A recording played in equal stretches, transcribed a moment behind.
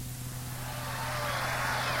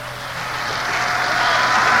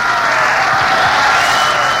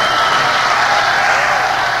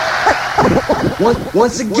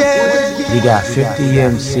Once again, we got 50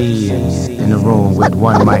 MCs in the room with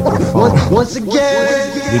one microphone. Once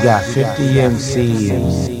again, we got 50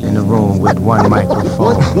 MCs in the room with one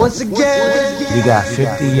microphone. Once again, we got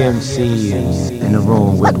 50 MCs in the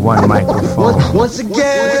room with one microphone. Once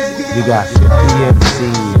again, we got 50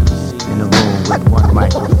 MCs in the room with one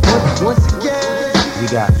microphone. Once again, we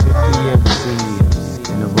got 50 MCs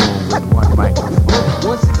in the room with one microphone.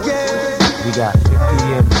 Once again, we got 50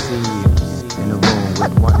 MCs in the room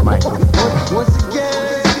with one microphone. Once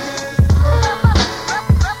again,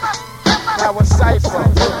 now a cipher.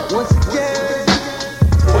 Once again,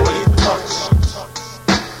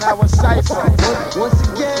 now a cipher. Once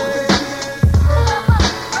again,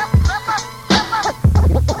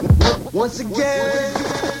 once again.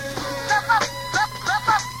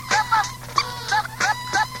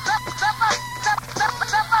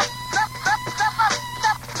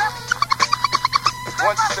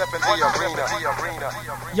 One step in the arena.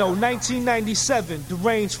 Yo, 1997,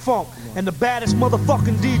 Deranged Funk, and the baddest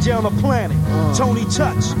motherfucking DJ on the planet, Tony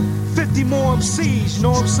Touch. 50 more MCs, you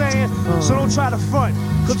know what I'm saying? So don't try to front,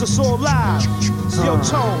 cause it's all live. So yo,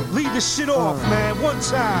 Tone, lead this shit off, man, one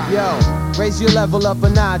time. Yo, raise your level up a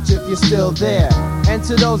notch if you're still there. And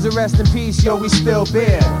to those that rest in peace, yo, we still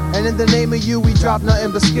bear. And in the name of you, we drop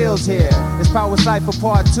nothing but skills here. It's Power Cypher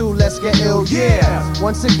Part 2, let's get ill, yeah.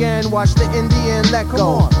 Once again, watch the Indian let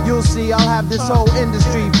go. You'll see I'll have this whole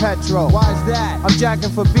industry petrol. Why's that? I'm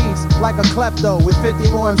jacking for beats like a klepto with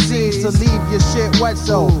 50 more MCs to leave your shit wet,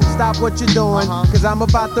 so stop what you're doing, cause I'm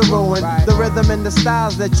about to ruin the rhythm and the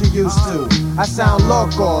styles that you're used to. I sound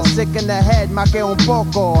loco, sick in the head, ma que un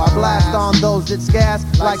poco. I blast on those that's gas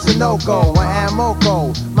like Sunoco or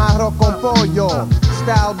Amoco, Mahro con pollo.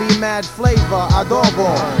 Style be mad flavor,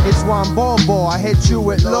 adobo. It's one bobo, I hit you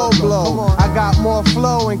with low blow. I got more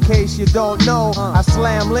flow in case you don't know. I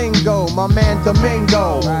slam lingo, my man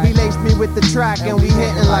Domingo. He laced me with the track and we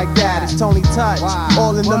hitting like that. It's Tony Touch,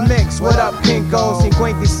 all in the mix. What up, Kinko?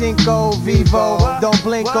 55 Vivo. Don't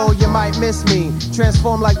blinko, you might miss me.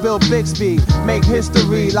 Transform like Bill Bixby. Make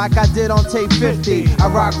history like I did on tape 50. I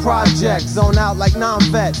rock projects, zone out like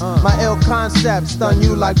non-vets. My ill concepts stun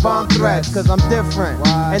you like bomb threats, cause I'm different.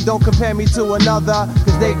 And don't compare me to another,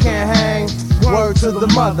 cause they can't hang. Word to the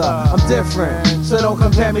mother, I'm different. So don't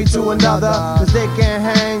compare me to another, cause they can't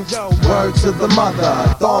hang. Word to the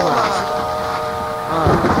mother, Thorns.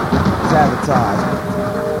 Sabotage.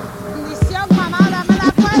 Bendición, mamá, dame la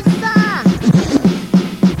fuerza.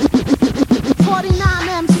 49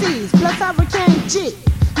 MCs plus Hurricane G.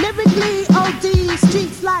 Lyrically OD,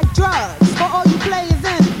 streets like drugs. For all you players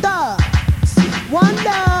and thugs. One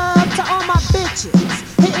love to all my bitches.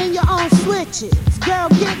 Hitting your own switches. Girl,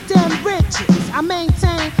 get them riches. I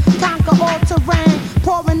maintain, conquer all terrain.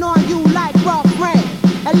 Pouring on you like rough rain.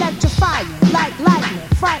 Electrifying like lightning,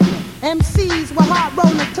 frightening. MCs with hard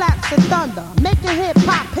rolling claps and thunder. Making hip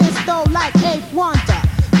hop pistol like Eighth Wonder.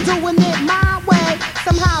 Doing it my way,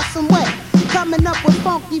 somehow, some way. Coming up with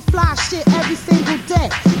funky fly shit every single day.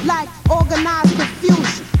 Like organized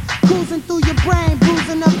confusion. Cruising through your brain,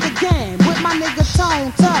 bruising up the game. With my nigga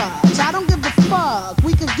Tone Touch. I don't give a fuck,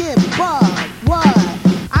 we could get bugged. What?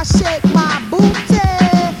 I shake my booty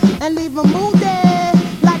and leave a moody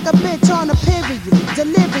like a bitch on a period.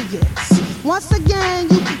 Delirious. Once again,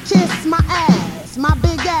 you can kiss my ass, my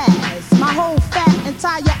big ass, my whole fat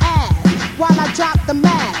entire ass. While I drop the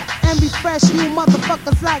math and refresh you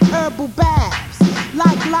motherfuckers like herbal baths.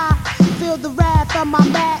 Like feel the wrath of my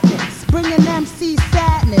madness. Bringing MC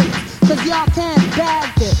sadness, cause y'all can't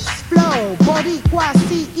bag this. Flow, Boricua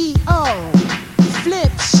CEO.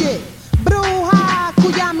 Flip shit. Bruja,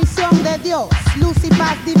 cuya misión de Dios. Luz y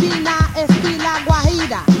paz divina, estila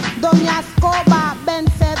guajira. Doña Escoba,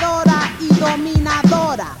 vencedora y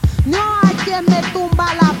dominadora. No hay quien me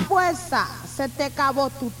tumba la fuerza. Se te acabó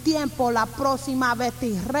tu tiempo, la próxima vez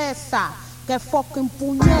te reza. Que fucking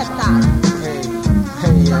puñeta.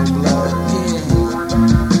 Hey, young blood, yeah.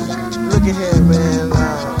 Look at here, man.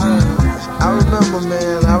 I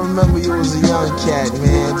remember you was a young cat,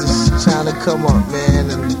 man, just trying to come up, man.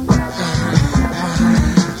 And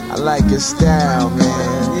I like your style,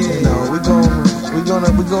 man. You know, we're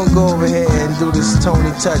gonna go over here and do this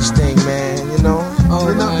Tony Touch thing, man. You know,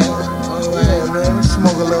 yeah, man. We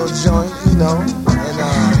smoke a little joint, you know,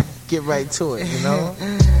 and get right to it, you know.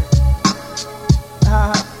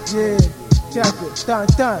 Yeah, check it,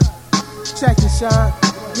 done. Check it, son.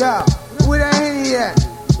 Yo, where that Henny at?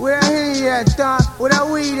 Where that Henny at, Don? Where that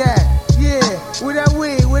weed at? Yeah, where that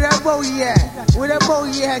weed? Where that bogey at? Where that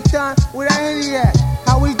bogey at, Don? Where that Henny at?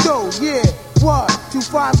 How we do? Yeah, what?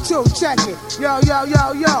 252, check it. Yo,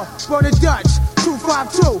 for the Dutch.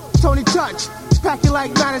 252, Tony Touch. Pack it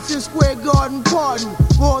like Madison Square Garden pardon.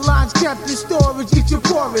 Raw lines kept in storage, get your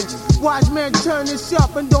porridge. Wise man, turn this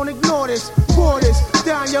up and don't ignore this. Pour this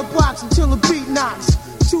down your box until the beat knocks.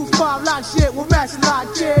 2-5 lock shit with max lock,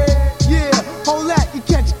 yeah. Yeah, hold that, you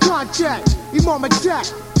catch a contract. You on my track,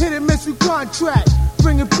 hit and miss with contract.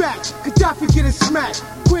 Bring it back, Gaddafi get a smack.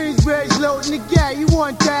 Queensbridge loading the gas, you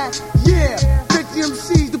want that? Yeah, 50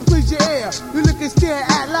 MCs to please your ear. You look and stare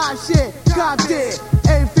at live shit, God did.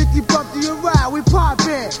 850 bump to your ride, we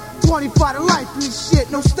poppin'. 25 to life in this shit,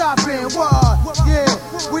 no stopping. What? Yeah,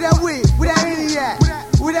 where that weed, where that Henny at?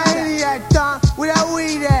 Where that Henny at, Don? Where that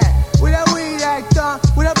weed at? Where that weed at, Don?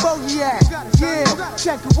 Where that bogey at? Yeah,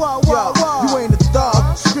 check it, what? You ain't a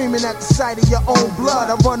thug, screaming at the sight of your own blood.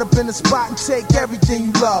 I run up in the spot and take everything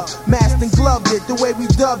you love. Masked and gloved it, the way we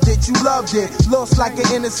dubbed it, you loved it. Lost like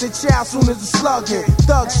an innocent child soon as the slug hit.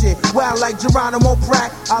 Thug shit, wild like Geronimo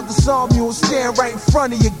Pratt. Out the song, you will stand right in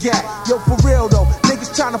front of your gat. Yo, for real though,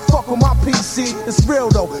 niggas tryna fuck with my PC. It's real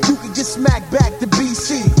though, you can get smacked back to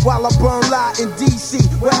BC. While I burn light in DC,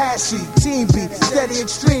 where has she? Team B, steady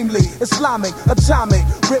extremely. Islamic, atomic,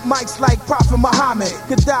 rip mics like Prophet Muhammad.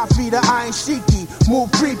 Gaddafi, the Iron Shiki, move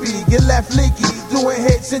creepy, get left leaky, doing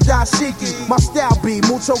hits in dashiki. My style be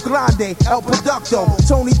mucho grande, El Producto.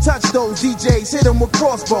 Tony touch those DJs, hit them with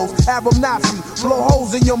crossbows. Arab Nazi, blow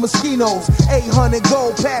holes in your mosquitoes. 800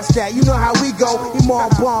 gold past that, you know how we go. Imam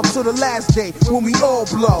bomb to the last day when we all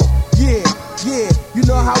blow. Yeah, yeah, you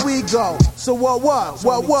know how we go. So what,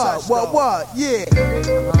 yeah.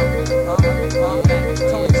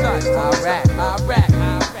 Tony Touch, I rap.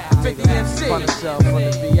 50 MC, Punisher, my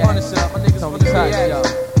niggas from the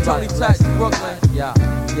VA. Tony Touch, Brooklyn, yeah.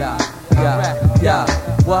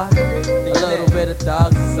 What? A little bit of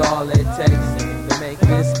thugs is all it takes to make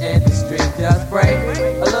this industry just break.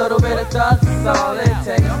 A little bit of thugs is all it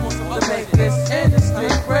takes to make this industry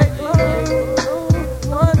break.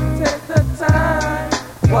 Take the time.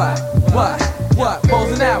 What?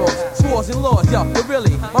 Bows and arrows, swords and laws, yo, but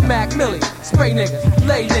really, my Mac Millie, spray niggas,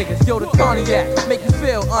 lay niggas, yo, the cognac, make you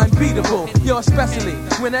feel unbeatable, yo, especially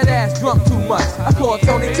when that ass drunk too much. I call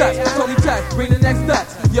Tony Touch, bring the next Dutch,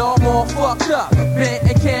 yo, I'm all fucked up, bent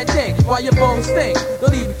and can't think, while your bones stink,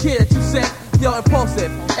 don't even care that you sing. Yo,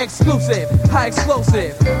 impulsive, exclusive, high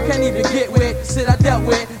explosive. Can't even get with the shit I dealt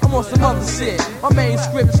with. I'm on some other shit. My main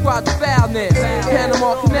script describes the foulness,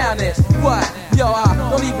 Panama Canalness. What? Yo, I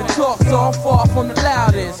don't even talk, so I'm far from the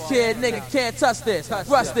loudest. Kid, nigga, can't touch this,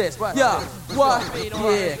 rush this. Yo, what?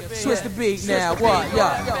 Yeah, switch the beat now. What? Yo,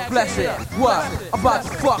 bless it. What? I'm about to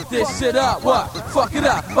fuck this shit up. What? Fuck it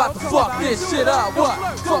up. About to fuck this shit up. What?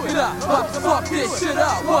 Fuck it up. About to fuck this shit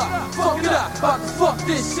up. What? Fuck it up. About to fuck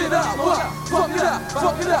this shit up. What? Fuck it up.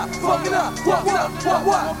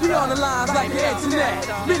 What? Be on the lines like the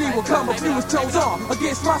internet. Liddy will come if you was toes on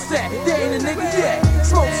against my set. They ain't a nigga yet.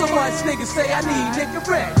 Smoke so much, niggas say I need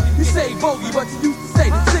Nicorette. You say bogey, but you used to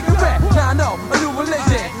say cigarette. Now I know, a new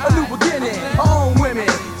religion, a new beginning. Our own women,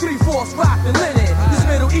 3/4 rock and linen. This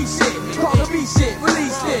Middle East shit, call the B shit,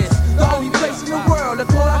 release this. The only place in the world that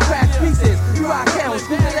call our crack pieces. You rock counts,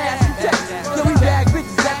 spit that ass and text. Yo, we bag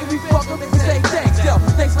bitches after we fuck them, we say thanks. Yo,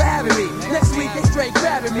 thanks for having me. Next week they straight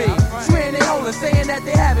grabbing me. Swearing they holding, saying that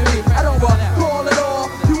they having me. I don't call it all.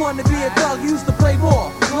 You wanted to be a thug, you used to play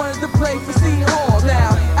ball. You wanted to play for Seton Hall.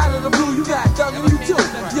 Now, out of the blue, you got thug in you too.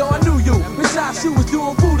 Yo, I knew you. Besides, you was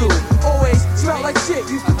doing voodoo. Always smelled like shit,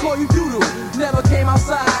 used to call you doodoo. Never came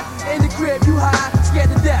outside, in the crib, you high, scared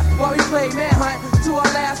to death. While we played manhunt to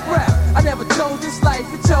our last breath. I never chose this life,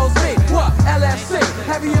 it chose me. What? LFC,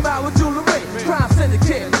 heavy about with jewelry. Crime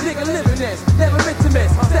syndicate, nigga living this, never meant to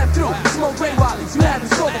miss. Step through, smoke gray wallies, you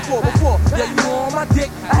haven't saw before. Yeah, you were on my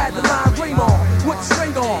dick, I had the line ring on, with the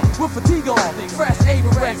string on, with fatigue on, fresh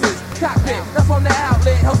Averexes, cockpit, that's from the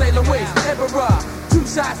outlet, Jose Luis, Emperor. 2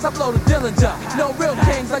 shots, I blow the Dillinger. No real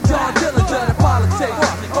kings like John Dillinger in politics.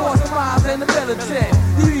 I want some miles in the militant.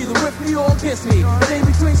 You either with me or against me. But in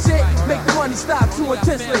between shit, make the money stop too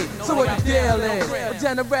intensely. So what the deal is? The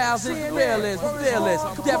generals is the realist, we're fearless.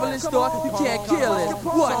 Devilish thought, you can't kill it.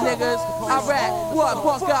 What niggas? I rap. What?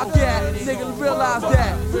 Buck out gat. Niggas realize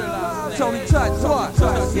that. Tony Touch, what?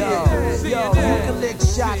 Yo, you can lick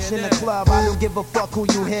shots in the club. I don't give a fuck who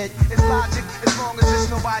you hit. It's logic as long as there's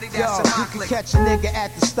nobody that's Yo, in my you can clique. catch a nigga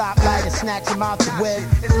at the stoplight and snatch him out the whip.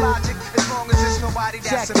 It's logic as long as there's nobody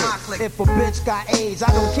that's Check in my it. clique. If a bitch got AIDS,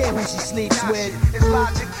 I don't care who she sleeps with. It's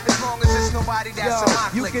logic as long as there's nobody that's in my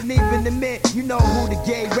Yo, you clique. can even admit you know who the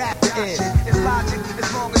gay rapper is. It's logic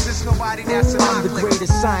as long as there's it's nobody that's in my I'm the league.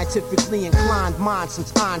 greatest scientifically inclined mind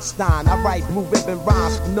since Einstein. I write blue ribbon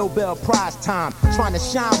rhymes for Nobel Prize time. Trying to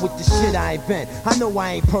shine with the shit I invent. I know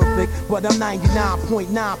I ain't perfect, but I'm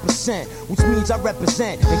 99.9%, which means I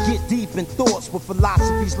represent and get deep in thoughts with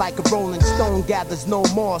philosophies like a rolling stone gathers no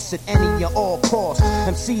moss at any or all costs.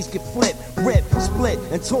 MCs get flipped, ripped, split,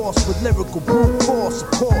 and tossed with lyrical brute force,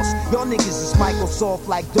 of course. Y'all niggas is Microsoft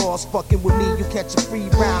like doors. Fucking with me, you catch a free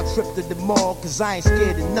round trip to the mall, cause I ain't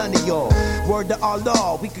scared of none of y'all. Word to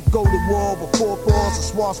Allah, we could go to war with 4 balls, a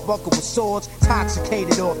swashbuckle with swords,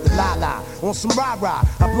 intoxicated off the la-la. On some rah-rah,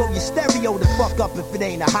 I blow your stereo the fuck up if it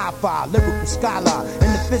ain't a hi-fi. Lyrical scholar,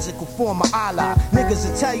 in the physical form of Allah. Niggas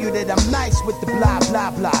will tell you that I'm nice with the blah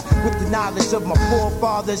blah blah. With the knowledge of my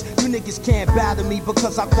forefathers, you niggas can't battle me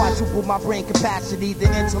because I quadruple my brain capacity. The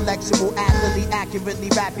intellectual athlete, accurately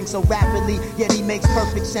rapping so rapidly, yet he makes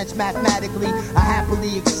perfect sense mathematically. I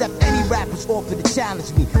happily accept any rappers offer to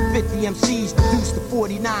challenge me. 50 MCs reduced to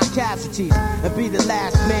 49 casualties, and be the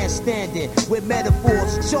last man standing. With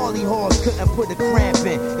metaphors, Charlie Horse couldn't put a cramp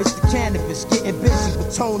in. It's the cannabis getting busy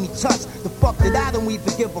with Tony Touch. The fuck that I don't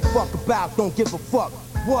even give a fuck about, don't give a fuck.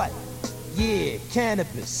 What? Yeah,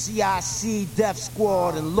 cannabis, CIC, Death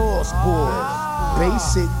Squad, and Law Sport.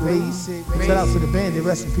 Basic. Shout out to the band,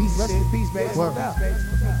 rest in peace. Rest in peace, baby. Word.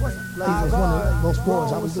 He was one of those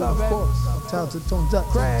boys. I was doing, of course. Shout out to Tone Duck.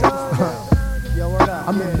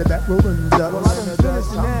 I'm in the back rolling the duck.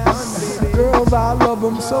 Girls, I love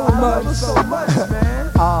them so much.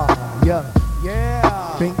 Yeah.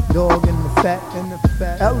 Pink dog and the fat.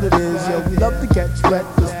 L it is, yo, we love to catch wet.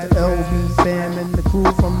 It's the LB fam and the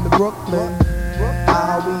crew from the Brooklyn.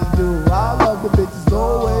 How we do? I love the bitches,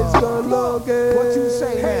 always good looking. What you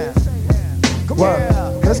say now?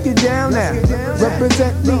 Word. Let's get down now.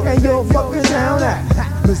 Represent me and your fucking town now.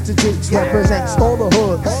 Mr. Jakes represents all the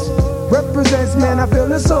hoods. Represents, man, I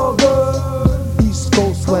feel it's so good. East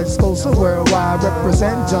Coast, West Coast, so worldwide.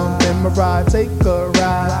 Represent, jump in my ride, take a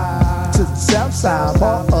ride to the south side,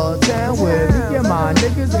 part of town where me and my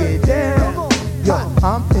niggas get down. Yo,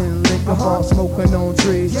 I'm in Lincoln Hall smoking on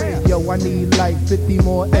trees. Yo, I need like 50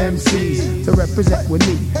 more MCs to represent with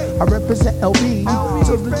me. I represent LB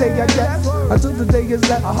till the day I death, until the day is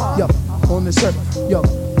left. Yo, on the surf, yo,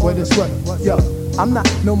 where the sweat. Yo, I'm not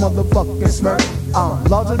no motherfucking smirk. I'm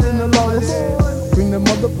larger than the largest. Bring the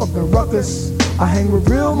motherfucking ruckus. I hang with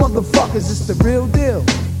real motherfuckers, it's the real deal.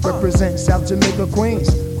 Represent South Jamaica, Queens.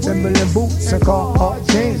 Timberland boots and Carhartt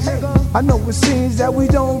jeans. I know it seems that we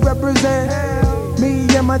don't represent. Me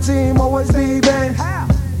and my team always leaving.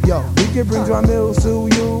 Yo, we can bring dry mills to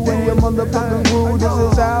you and your motherfucking crew. This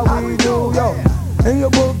is how we do. Yo, in your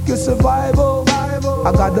book is survival.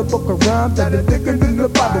 I got the book of rhymes that are thicker than the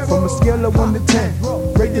Bible. From a scale of 1 to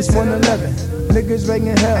 10, rate this 111. Niggas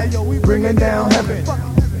ringing hell, bringing down heaven.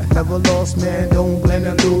 Never lost, man, don't blame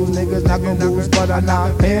and lose. Niggas not gonna lose, but I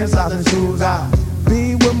knock pants, socks, and shoes out.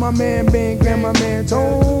 Be with my man Bink and my man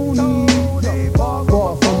Tony. Far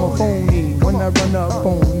from a phony when I run up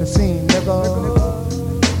on the scene, nigga.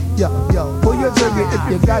 Yo, pull your trigger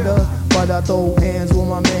if you gotta. But I throw hands with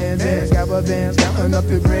my man's hands. Scabba bands, counting up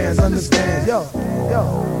your grands, understand? Yo.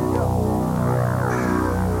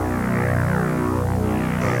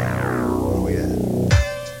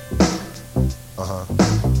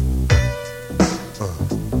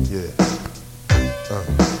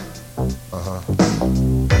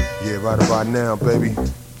 Yeah, right about now, baby.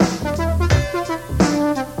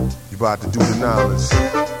 You about to do the knowledge.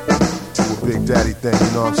 Do a Big Daddy thing,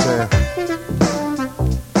 you know what I'm saying?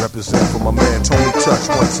 Represent for my man Tony Touch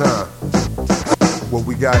one time. What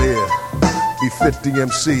we got here, be 50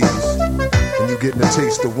 MCs, and you getting a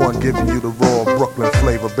taste of one, giving you the raw Brooklyn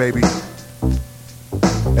flavor, baby.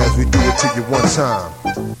 As we do it to you one time,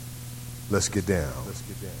 let's get down.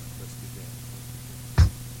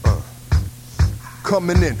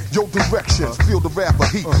 Coming in, your directions, feel the rapper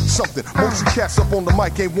heat, something most you cats up on the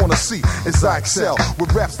mic ain't wanna see. As I excel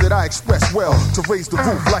with raps that I express well, to raise the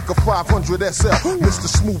roof like a 500 SL. Mr.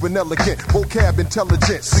 Smooth and elegant, vocab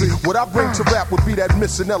intelligent. See, what I bring to rap would be that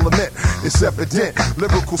missing element. It's evident,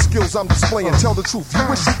 lyrical skills I'm displaying. Tell the truth, you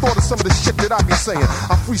wish you thought of some of the shit that I be saying.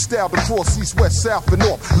 I freestyled across east, west, south, and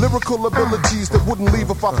north. Lyrical abilities that wouldn't leave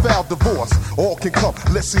if I filed divorce. All can come,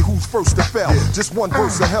 let's see who's first to fail. Just one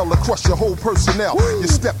verse of hell to crush your whole personnel. You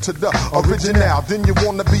step to the original, then you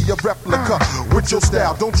wanna be a replica with your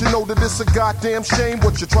style. Don't you know that it's a goddamn shame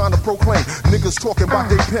what you're trying to proclaim? Niggas talking about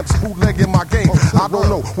they pimps bootlegging my game. I don't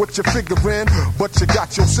know what you're figuring, but you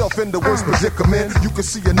got yourself in the worst predicament you can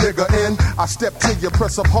see a nigga in. I step to you,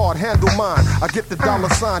 press up hard, handle mine. I get the dollar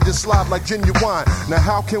sign, just slide like genuine. Now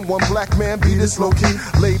how can one black man be this low-key?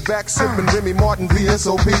 Laid back, sipping Remy Martin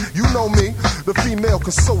VSOP. You know me, the female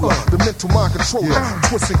consoler, the mental mind controller,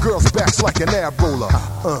 twisting girls' backs like an ab roller.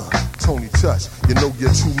 Tony Touch, you know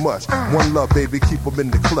you're too much. One love, baby, keep them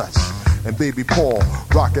in the clutch. And baby Paul,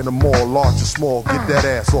 rocking them all, large or small, get that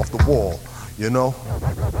ass off the wall. You know?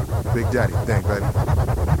 Big Daddy, thank baby.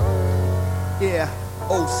 Yeah,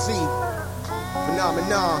 OC,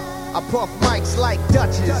 phenomenon. I puff mics like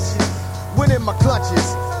Dutchess. Winning my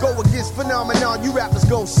clutches. Go against phenomenon, you rappers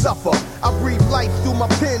gon' suffer. I breathe life through my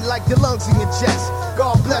pen like the lungs in your chest.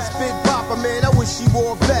 God bless Big Papa, man, I wish he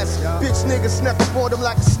wore a vest. Bitch niggas snap up on them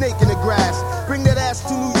like a snake in the grass. Bring that ass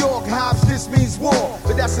to New York, Hobbs, this means war.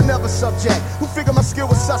 But that's another subject. Who figure my skill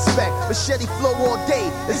was suspect? Machete flow all day,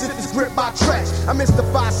 as if it's gripped by trash. I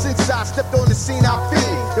mystified since I stepped on the scene, I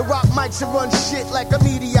feel. The rock mics and run shit like a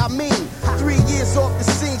media, I mean. 3 years off the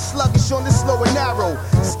scene, sluggish on the slow and narrow.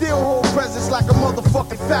 Still hold presence like a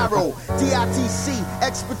motherfucking pharaoh. DITC,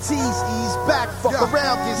 expertise, ease back. Fuck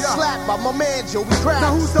around, get slapped by my man Joey Kraft.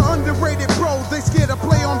 Now who's the underrated bro? They scared to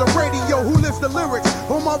play on the radio. Who lifts the lyrics?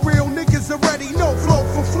 All my real niggas already know flow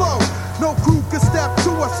for flow. No crew can step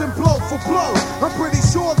to us and blow for blow. I'm pretty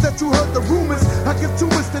sure that you heard the rumors. I give too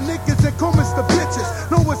much to niggas and comments to bitches.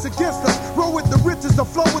 No, it's against us. Roll with the riches, I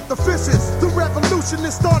flow with the fishes. The revolution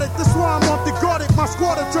is started, that's why I'm on the guarded. My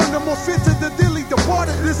squad have turned them more fit to the dilly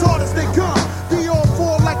departed. As hard as they come, be all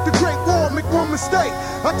four like the Great War. Make one mistake,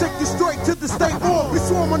 I take you straight to the state war. We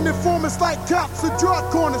swarm on informants like cops and drug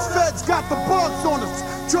corners. Feds got the bugs on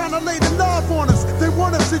us, trying to lay the love on us. They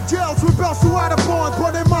want us in jails, we bounce who out of bonds,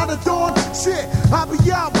 but they might have dawn. Shit, I'll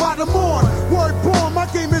be out by the morn. Word born, my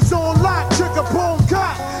game is on lock, trigger bone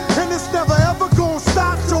cock. And it's never ever gonna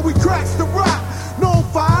stop till we cracks the rock. No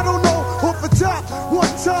fire, I don't know, off the top. One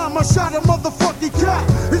time I shot a motherfucking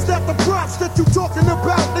cop. Is that the props that you talking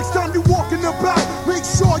about? Next time you walking about, make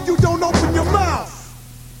sure you don't open your mouth.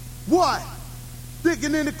 What?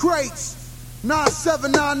 Digging in the crates.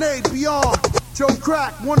 9798 beyond. Joe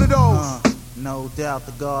Crack, one of those. No doubt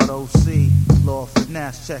the God OC. Lord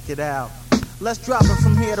Finesse, check it out. Let's drop it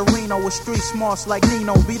from here to Reno with street smarts like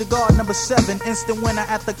Nino. Be the guard number 7, instant winner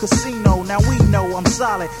at the casino. Now we know I'm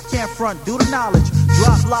solid, can't front, do the knowledge.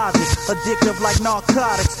 Drop logic, addictive like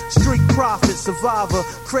narcotics. Street prophet, survivor,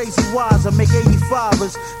 crazy wiser, make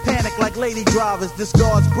 85ers. Panic like lady drivers, this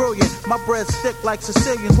guard's brilliant. My bread's thick like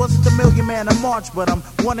Sicilians. Wasn't the million man in March, but I'm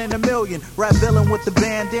 1 in a million. Rap villain with the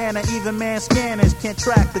bandana, even man scanners can't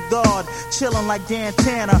track the guard. Chillin' like Dan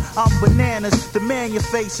Tanner, I'm bananas. The man you're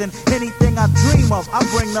facing, anything I dream of, I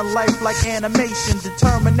bring to life like animation,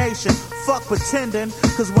 determination. Fuck pretending,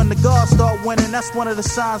 cause when the guards start winning, that's one of the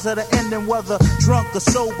signs of the ending. Whether drunk or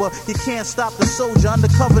sober, you can't stop the soldier.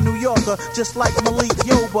 Undercover New Yorker, just like Malik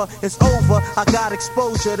Yoba. It's over, I got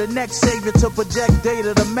exposure. The next savior to project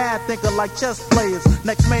data. The mad thinker like chess players.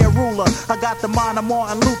 Next mayor ruler, I got the mind of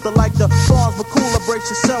Martin Luther. Like the Barnes McCooler, brace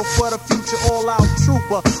yourself for the future all-out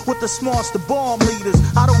trooper. With the smarts, the bomb leaders.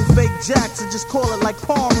 I don't fake jacks and just call it like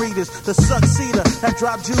palm readers. The succeeder that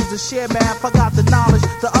drop Jews to share math. I got the knowledge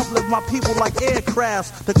to uplift my people like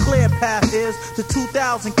aircrafts. The clear path is the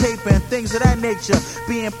 2000 caper and things of that nature.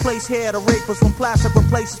 Being placed here to rapers when plastic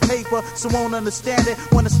replaces paper. So won't understand it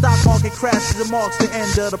when the stock market crashes and marks the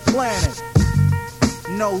end of the planet.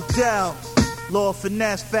 No doubt. Lord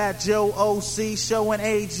Finesse, Fat Joe, OC, Showing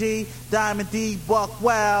AG, Diamond D, Buck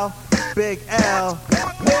Wow, Big L.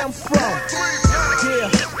 Where I'm from, yeah,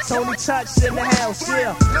 Tony Touch in the house,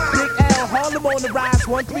 yeah. Big L, Harlem on the rise,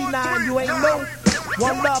 139, you ain't know.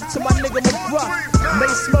 One love to my nigga McGruff,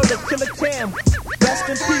 Mace Murder, Killer Cam. Rest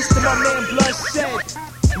in peace to my man Bloodshed.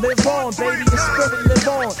 Live on, baby, the spirit live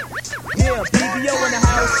on. Yeah, BBO in the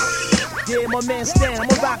house. Yeah, my man Stan,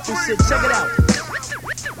 I'ma rock this shit, check it out.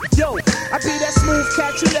 Yo, I be that smooth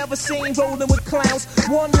cat you never seen, rolling with clowns.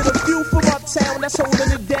 One of the few from uptown that's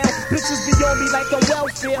holding it down. Bitches be on me like I'm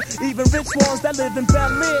welfare. Even rich ones that live in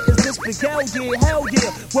Bel Air. Is this big hell yeah, hell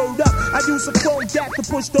yeah. Word up, I use a chrome gap to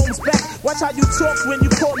push domes back. Watch how you talk when you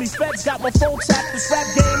call me feds. Got my phone tapped, this rap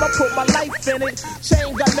game, I put my life in it.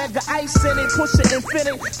 Chain got mega ice in it, push it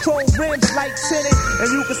infinite. Chrome rims like tinted. And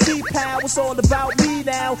you can see pal, it's all about me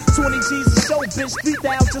now. 20 G's a show, bitch,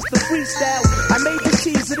 3,000 just to freestyle. I made the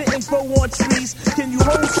keys of didn't grow on trees. Can you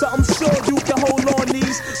hold something? Sure you can hold on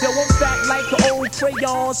these. Yo, I'm fat like an old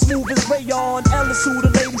crayon, smooth as rayon. Ellis who the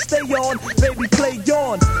lady stay on, baby play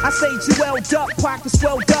on. I say jeweled up, pockets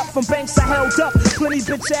swelled up. From banks I held up, plenty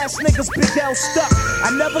bitch ass niggas big L stuck.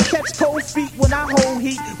 I never catch cold feet when I hold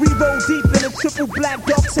heat. We roll deep in a triple black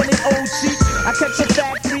dogs and an old Jeep. I catch a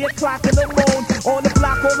fat 3 o'clock in the morning, on the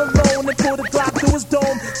block all alone and pull the Glock through his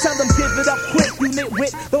dome. Tell them give it up quick, you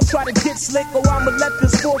nitwit. Don't try to get slick or I'ma let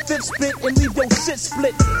this 4/5 spit and leave your shit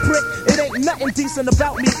split. Prick, it ain't nothing decent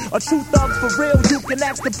about me. A true thug for real, you can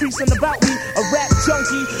ask the priest about me. A rap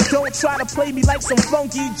junkie, don't try to play me like some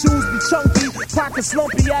funky. Jews be chunky, pockets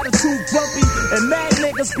lumpy, attitude grumpy. And mad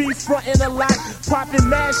niggas be frontin' a lot, poppin'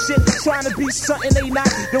 mad shit, trying to be something they not.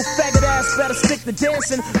 Yo faggot ass better stick to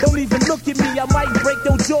dancing. Don't even look at me, I might break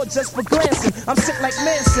your jaw just for glancing. I'm sick like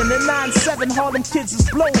Manson, and 9-7 Harlem kids is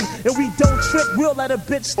blowing. And we don't trip, we'll let a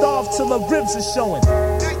bitch starve till her ribs are showing.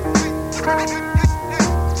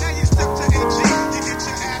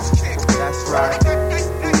 That's right.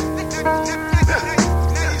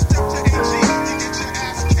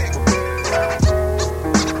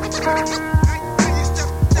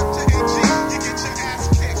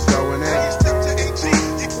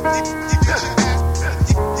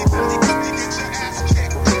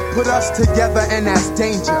 Put us together and that's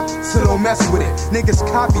danger, so don't mess with it. Niggas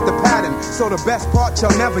copied the pattern, so the best part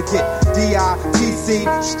you'll never get. D-I-T-C,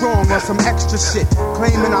 strong on some extra shit.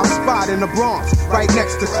 Claiming our spot in the Bronx, right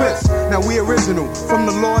next to Chris. Now we original, from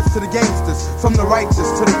the lords to the gangsters, from the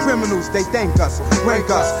righteous to the criminals. They thank us,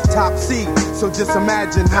 rank us, top seed. So just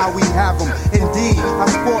imagine how we have them. Indeed, I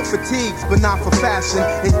sport fatigues, but not for fashion.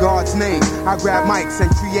 In God's name, I grab mics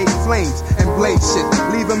and create flames and blaze shit.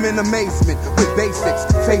 Leave them in amazement with basics.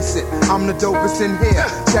 Face it, I'm the dopest in here.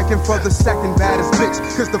 Checking for the second baddest bitch,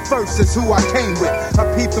 cause the first is who I came with. I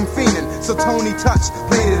peeped them fiending, so Tony Touch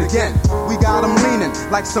played it again. We got them leaning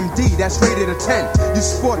like some D that's rated a 10. You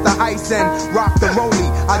sport the ice and rock the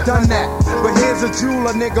rollie. I done that, but here's a jewel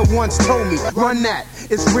a nigga once told me. Run that,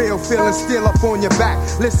 it's real, feeling still up on your back.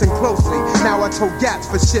 Listen closely, now I told gats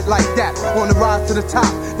for shit like that. On the rise to the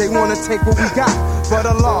top, they wanna take what we got. But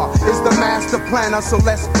Allah is the master planner, so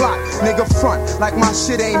let's plot. Nigga front, like my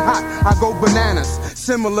shit ain't hot. I go bananas,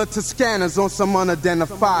 similar to scanners on some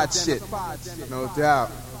unidentified shit. No doubt.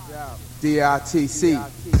 D-I-T-C.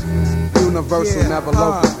 Universal, never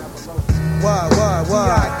local. Why?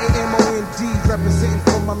 A-M-O-N-D, representing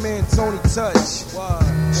for my man Tony Touch.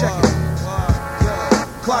 Check it.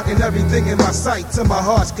 Clocking everything in my sight to my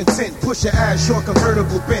heart's content. Push your ass, short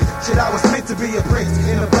convertible bent. Shit, I was meant to be a prince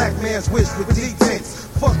in a black man's wish with D-tents.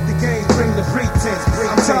 Fuck the game, bring the pretense.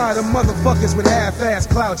 I'm tired of motherfuckers with half-ass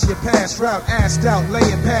clouts. Your past route, assed out,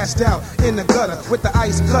 laying passed out in the gutter with the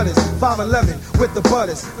ice cutters. 5'11" with the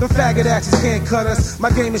butters. The faggot axes can't cut us.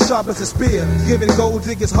 My game is sharp as a spear, giving gold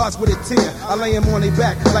diggers hearts with a tear. I lay them on their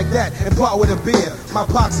back like that and part with a beer. My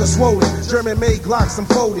pockets are swollen, German-made Glocks I'm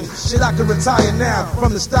folding. Shit, I could retire now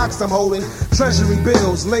from the stocks I'm holding. Treasury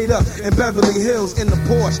bills laid up in Beverly Hills in the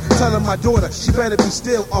Porsche. Telling my daughter she better be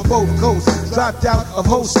still on both coasts. Dropped out of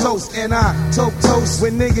host toast and I toast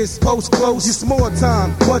when niggas post close. It's more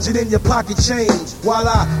time, budget in your pocket change. While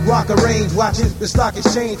I rock a range, watching the stock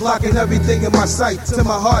exchange, clocking everything in my sight to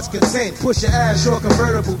my heart's content. Push your ass, your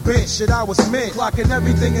convertible bench. Shit, I was meant. Clocking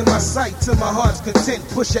everything in my sight to my heart's content.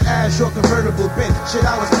 Push your ass, your convertible bench. Shit,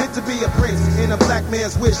 I was meant to be a prince in a black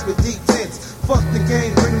man's wish with deep tints. Fuck the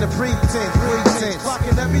game, bring the pretense.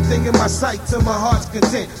 Clocking everything in my sight to my heart's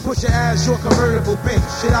content. Push your ass, your convertible bench.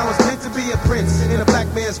 Shit, I was meant to be a prince in a black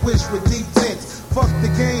man's wish with deep tints. Fuck the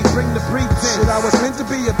game, bring the pretense. Shit, I was meant to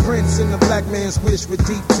be a prince in the black man's wish with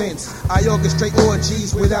deep tints. I orchestrate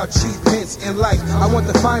orgies without cheap hints in life. I want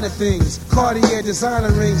the finer things. Cartier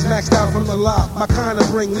designer rings maxed out from the lot. My kind of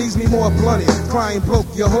bring leaves me more blunted. Crying broke,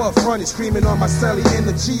 your whore fronted, screaming on my celly in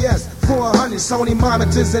the GS. 400 Sony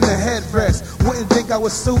monitors in the headrest. Wouldn't think I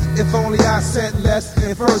was suit if only I said less.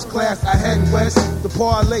 In first class, I head west. The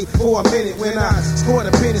parlay for a minute when I scored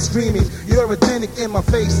a pin and screaming. You're authentic in my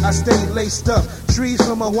face. I stay laced up. Trees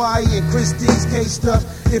from Hawaii and Christie's cased up.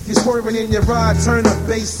 If you're swerving in your ride, turn the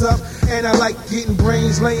bass up. And I like getting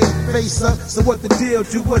brains laying face up. So what the deal?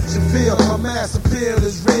 Do what you feel. My mass appeal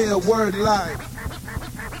is real. Word life.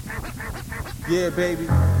 Yeah, baby.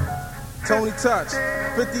 Tony Touch,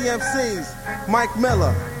 50 MCs, Mike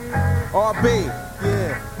Miller, RB,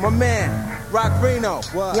 yeah, my man, Rock Reno,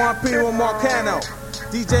 Juan Pino Marcano,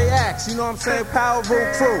 DJ Axe, you know what I'm saying, Power Rule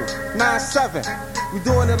Crew, 9-7, we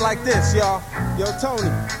doing it like this, y'all. Yo, Tony,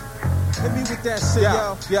 hit me with that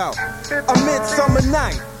shit, yo. A midsummer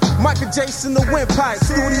night, Mike and Jason, the windpipe.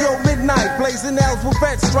 Studio midnight, blazing L's with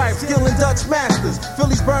red stripes. Skillin' Dutch masters.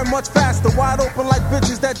 Phillies burn much faster. Wide open like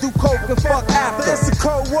bitches that do coke and fuck after. It's a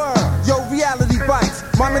cold world. Yo, reality bites.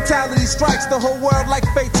 My mentality strikes the whole world like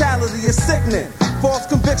fatality. It's sickening. False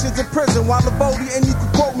convictions in prison. While the Bodie and you can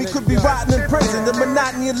quote me could be rotting in prison. The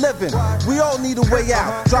monotony of living. We all need a way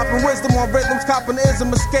out. Dropping wisdom on rhythms, copping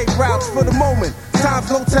ism, escape routes for the moment.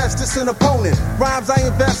 Time's no test, just an opponent. Rhymes I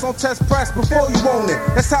invest on test press before you own it.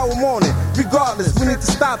 That's how I'm on it. Regardless, we need to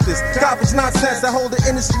stop this garbage nonsense that hold the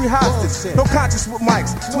industry hostage. No conscience with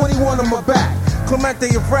mics, 21 on my back.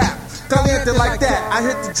 Clemente of rap. Caliente like that, I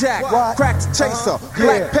hit the jack, crack the chaser,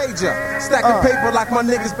 black pager, stacking paper like my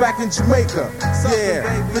niggas back in Jamaica. Yeah,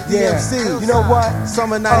 with the MCs. You know what?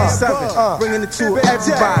 Summer 97, bringing it to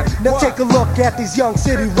everybody. Now take a look at these young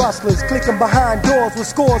city rustlers, clicking behind doors with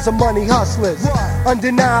scores of money hustlers.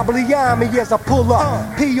 Undeniably eye me as I pull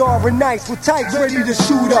up, PR and nice with tights ready to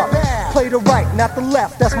shoot up. Play the right, not the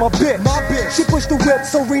left, that's my bitch. She pushed the whip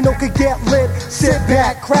so Reno could get lit. Sit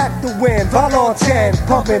back, crack the wind, Valentine,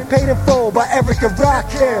 pumping, paid in full by Eric and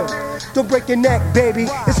Rakim. Don't break your neck, baby.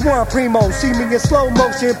 It's Juan Primo. See me in slow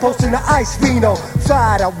motion, posting the ice vino.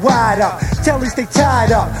 Fired up, wide up. Telly stay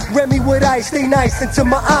tied up. Remy with ice, stay nice until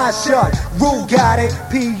my eyes shut. Rule got it.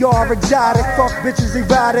 PR exotic. Fuck bitches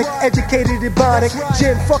erotic. Educated ebonic.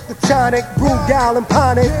 Gin, fuck the tonic. Brew dial and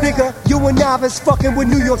ponic. Nigga, you a novice fucking with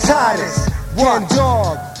New York's hottest. Ken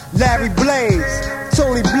Dog, Larry Blaze,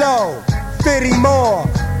 Tony Blow, 50 more.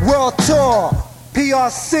 World Tour,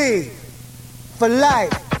 PRC for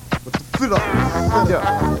life. What?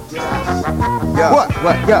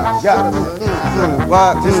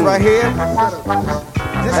 This right here?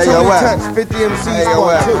 This Tony Touch, 50 MCs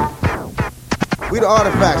part 2. We the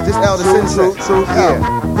artifacts, this Elder Sensei. True,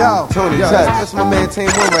 yeah. Tony Touch, that's my man Tame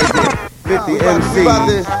One right there. 50 MCs. We about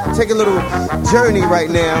to take a little journey right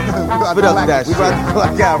now. What up, that shit? We about to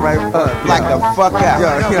black out, right? Black the fuck out.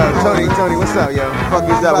 Yo, Tony, what's up, yo? Fuck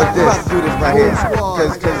is up with this? We about to do this right here.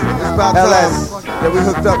 Cause it's about time that we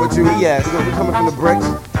hooked up with you. Yes. We coming from the bricks.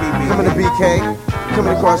 Coming to BK.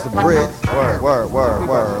 Coming across the bridge. Word.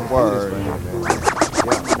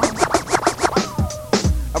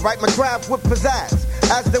 I write my craft with pizzazz.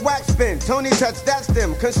 As the wax spin, Tony Touch, that's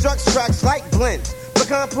them. Constructs tracks like blend.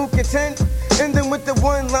 Pecan Poo contend. Ending with the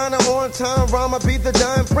one-liner on time. Rhyme, I be the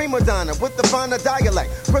dime prima donna with the finer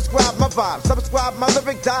dialect. Prescribe my vibe, subscribe my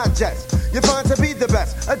lyric digest. You find to be the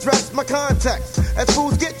best, address my context. As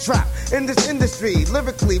fools get trapped in this industry,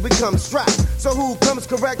 lyrically we come strapped. So who comes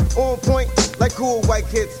correct, on point, like cool white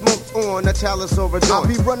kids smoked on a chalice or a joint. I'll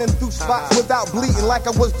be running through spots without bleeding like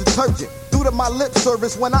I was detergent. Due to my lip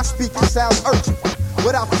service, when I speak it sounds urgent.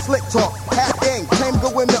 Without the slick talk, half gang, came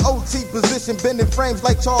go in the OT position, bending frames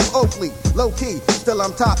like Charles Oakley. Low key, still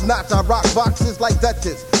I'm top notch, I rock boxes like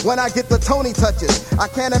Duchess. When I get the Tony touches, I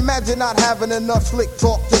can't imagine not having enough slick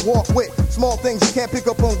talk to walk with. Small things you can't pick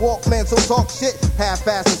up on Walkman, so talk shit.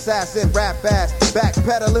 Half-ass assassin, rap ass,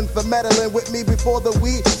 backpedaling for meddling with me before the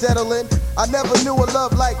weed settling. I never knew a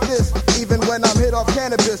love like this. Even when I'm hit off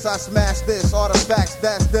cannabis, I smash this. Artifacts,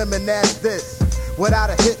 that's them and that's this. Without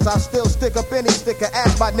a hits, I still stick up any sticker,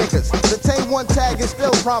 ask my niggas. The Tame One tag is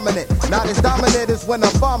still prominent. Not as dominant as when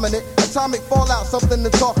I'm bombing it. Atomic fallout, something to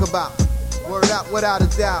talk about. Word out without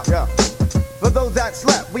a doubt. Yeah. For those that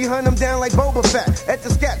slept, we hunt them down like Boba Fett. At the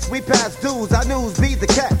sketch, we pass dudes, our news be the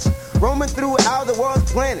catch. Roaming through outer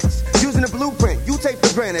world's planets. Using a blueprint, you take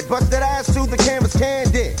for granted. Bust that ass through the canvas,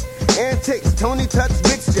 candid. Antics, Tony Touch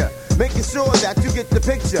mixture. Making sure that you get the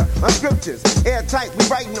picture. My scriptures, airtight, we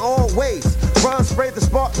writing all ways. Rhyme spray the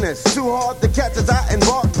sparkness. Too hard to catch as I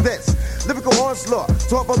embark this. Lyrical onslaught,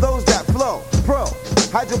 talk for those that flow. Pro,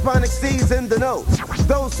 hydroponic seeds in the nose.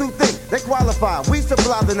 Those who think they qualify, we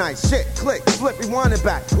supply the night. Shit, click, flip, rewind it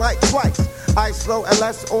back like twice. I slow and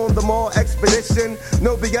less on the more expedition.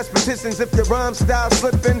 No BS petitions if your rhyme style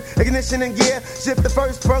slipping. Ignition in gear, shift the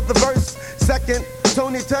first, the verse. Second,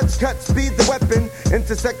 Tony Touch cuts, speed the weapon.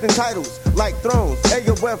 Intersecting titles like thrones.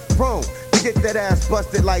 AOF prone to get that ass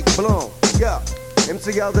busted like blown. Yeah,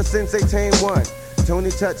 MCL the Sensei Tame One.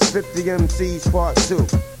 Tony Touch 50 MCs part 2.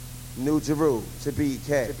 New Jeru to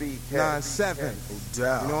BK. 9-7. You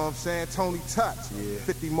know what I'm saying? Tony Touch.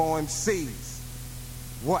 50 more MCs.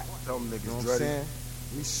 What? Tell them niggas, you know what I'm saying?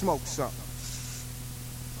 We smoke something.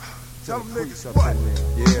 Tell them niggas what?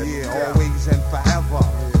 Yeah, always and forever.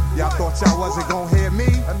 Y'all thought y'all wasn't gonna hear me?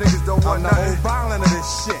 That niggas don't want I'm the old violent of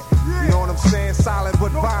this shit. You know what I'm saying? Silent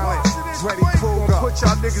but violent. Dreddy Kruger. Put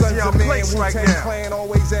y'all niggas in your place right now. Clan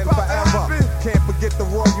always and forever. Can't forget the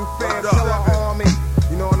Royal Fan Killer Army.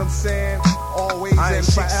 You know what I'm saying? Always and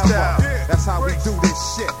forever. That's how we do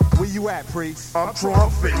this shit. Where you you at, priest? I'm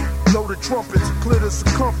triumphant, blow the trumpets, clear the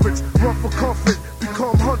circumference, run for comfort,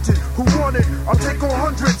 become hunted. Who want it? I'll take on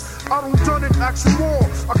hundreds. I don't done it, ask some more.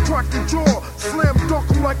 I crack the jaw, slam dunk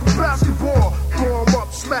 'em like a basketball. Throw 'em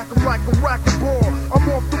up, smack 'em like a racquetball. I'm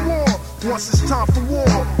off the wall, once it's time for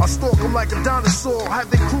war. I stalk 'em like a dinosaur, have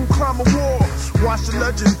they crew climb a wall. Watch the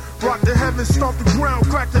legend, rock the heavens, stomp the ground,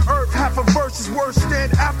 crack the earth. Half a verse is worse than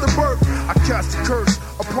after birth. I cast a curse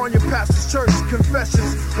upon your pastor's church.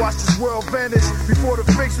 Confessions, watch this world vanish before the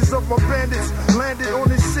faces of my bandits landed on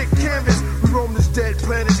this sick canvas. We roam this dead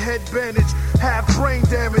planet's head bandage, have brain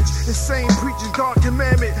damage. Insane preaching God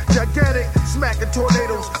commandment, gigantic, smacking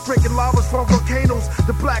tornadoes, drinking lavas from volcanoes.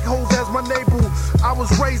 The black holes as my navel. I was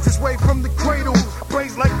raised this way from the cradle,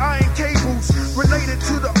 raised like iron cables, related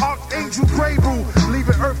to the archangel Grable,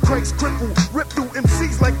 leaving earthquakes crippled, rip through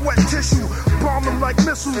MCs like wet tissue, bomb them like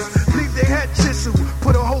missiles, leave their head tissue,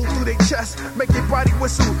 put a hole through their chest, make their body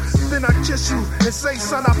whistle. Then I kiss you and say,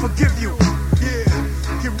 son, I forgive you. Yeah,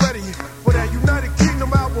 get ready for that United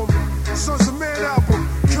Kingdom album, Sons of Man album,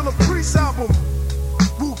 Killer Priest album,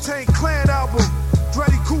 Wu-Tang Clan album,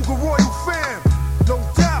 Dreddy Cougar Royal Fam, no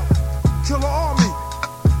doubt, Killer Army,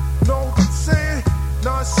 know what I'm saying?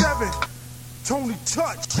 9-7, Tony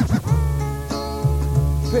Touch.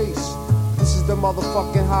 Peace. This is the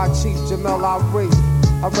motherfucking High Chief Jamel Ari.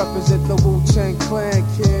 I represent the Wu-Tang Clan,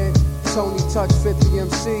 kid. Tony Touch, 50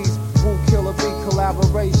 MCs, Wu Killer B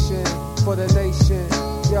collaboration for the nation.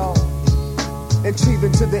 Yo.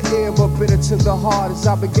 Intriguing to the ear, but bitter to the heart as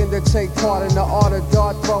I begin to take part in the art of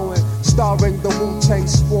dart throwing, starring the Wu-Tang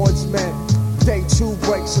sportsmen. Day 2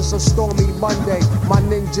 breaks, it's a stormy Monday. My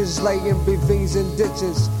ninjas lay in ravines and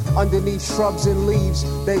ditches. Underneath shrubs and leaves,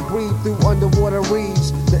 they breathe through underwater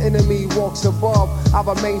reeds. The enemy walks above, I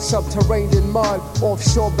remain subterranean in mud.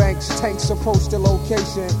 Offshore banks, tanks approach the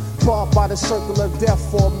location. Bumped by the circle of death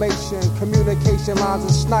formation. Communication lines are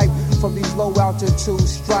sniped from these low altitude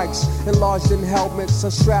strikes. Enlarged in helmets,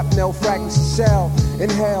 a shrapnel fragments of shell.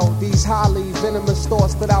 Inhale these highly venomous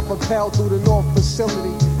thoughts that I propel through the north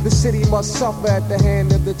facility. The city must suffer at the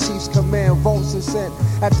hand of the chief's command. Volts are sent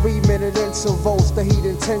at 3-minute intervals. The heat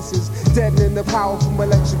intenses, deadening the power from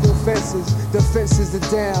electrical fences. Defenses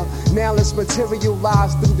are down. Now let's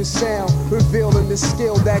materialize through the sound, revealing the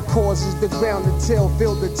skill that causes the ground to till.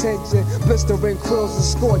 Feel the tension, blistering quills are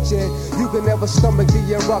scorching. You can never stomach the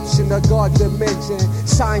eruption of God dimension.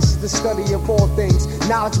 Science is the study of all things.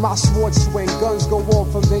 Knowledge my sword swing. Guns go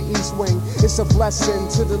off from the east wing. It's a blessing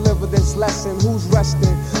to deliver this lesson. Who's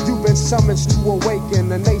resting? You've been summoned to awaken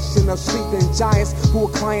a nation of sleeping giants who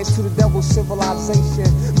are clients to the devil's civilization.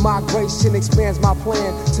 Migration expands my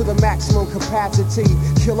plan to the maximum capacity.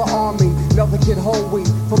 Killer army, never get holy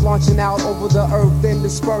for launching out over the earth, then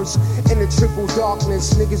disperse in the triple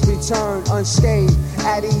darkness. Niggas return unscathed,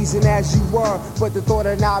 at ease and as you were. But the thought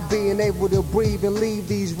of not being able to breathe and leave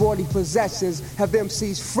these rorty possessions have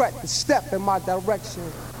MCs fret to step in my direction.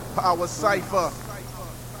 Power Cypher.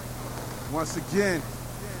 Once again,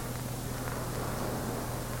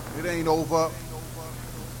 it ain't over.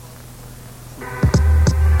 They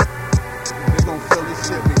gon' feel this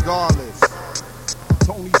shit regardless.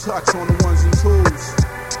 Tony Touch on the ones and twos.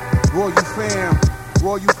 Royal fam,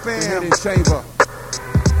 the hidden chamber.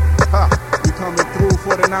 Ha, we coming through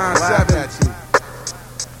for the 9-7.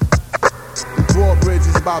 The drawbridge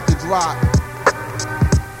is about to drop.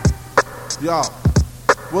 Yo.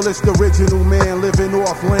 Well, it's the original man living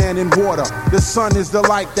off land and water. The sun is the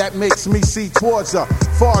light that makes me see towards her.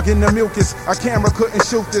 Fog in the mucus, a camera couldn't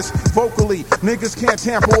shoot this. Vocally, niggas can't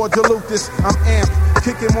tamper or dilute this. I'm amped,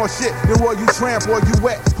 kicking more shit than what you tramp or you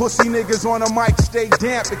wet. Pussy niggas on a mic stay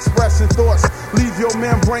damp, expressing thoughts. Leave your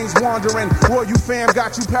membranes wandering. Roy, you fam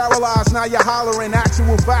got you paralyzed, now you're hollering.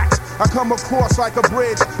 Actual facts, I come across like a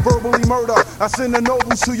bridge. Verbally murder, I send the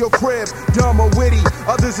nobles to your crib. Dumb or witty,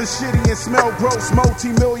 others are shitty and smell gross.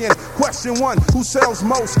 Multi-million, question one, who sells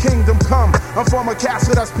most? Kingdom come, I'm from a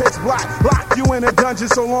castle that's pitch black. Lock you in a dungeon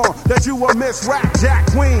so long that you will miss rap. Jack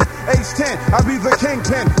Queen, Ace 10, I be the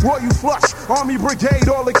kingpin. Roy, you flush, army brigade,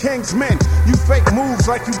 all the king's men. You fake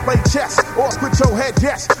moves like you play chess, or put your head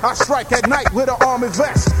yes. I strike at night with an armored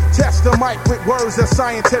vest. Test the mic with words that's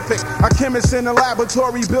scientific. A chemist in the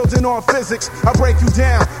laboratory building on physics. I break you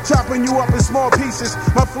down, chopping you up in small pieces.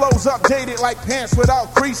 My flow's updated like pants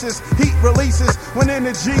without creases. Heat releases when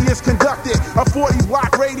energy is conducted. A 40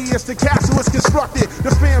 block radius, the capsule is constructed.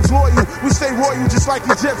 The fam's loyal, we stay royal just like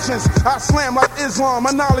Egyptians. I slam like Islam,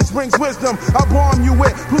 my knowledge brings wisdom. I bomb you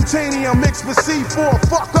with plutonium mixed with C4.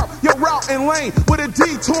 Fuck up your route and lane with a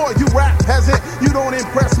detour. You rap peasant, you don't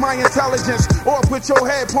impress my intelligence. Or put your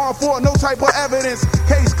head palm for no type of evidence.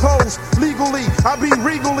 Case closed, legally, I be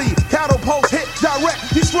regally post, hit, direct,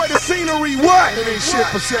 destroy the scenery. What? It ain't shit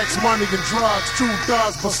but sex, money, and drugs. Two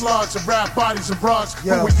thugs, but slugs, and rap bodies and rugs.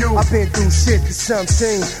 Yo, Who are you? I've been through shit to some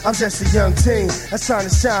team. I'm just a young teen. I'm trying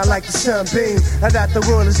to shine like the sunbeam. Now that the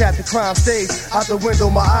world is at the crime stage, out the window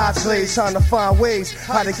my eyes glaze, trying to find ways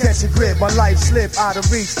how to catch a grip. My life slip out of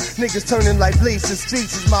reach. Niggas turning like bleach. The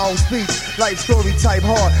streets is my own speech. Life story type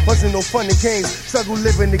hard. Wasn't no fun and games. Struggle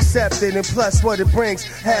living accepted, and plus what it brings.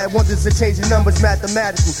 Had wonders of changing numbers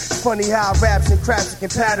mathematical. It's funny how raps and craps are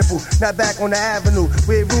compatible. Not back on the avenue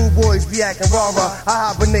where rude boys be acting rah-rah.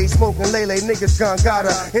 I hibernate, smoking Lele, niggas gun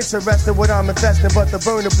gotta. Interested what I'm investing, but the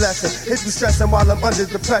burner blessing. It's be stressing while I'm under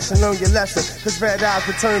depression. Learn your lesson, cause red eyes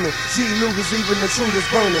returning. G Luger's even the truth is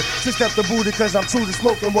burning. Just up the booty cause I'm true to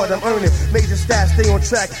smoking what I'm earning. Major stats, stay on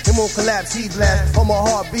track, it won't collapse, heat blast. On my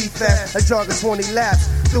heart beat fast, I jog 20 laps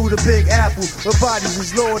through the Big Apple. Where bodies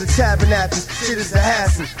is Lord of Tabernacles. Shit is a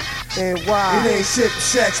hassle. And why? It ain't shit but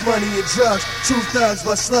sex, money, and drugs. True thugs,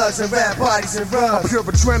 but slugs and rap bodies and rugs. Pure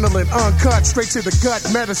adrenaline, uncut, straight to the gut.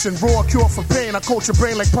 Medicine, raw cure for pain. I coat your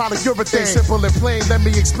brain like polyurethane. Simple and plain, let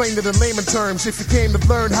me explain it in layman terms. If you came to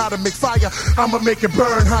learn how to make fire, I'ma make it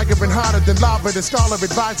burn higher and hotter than lava. The scholar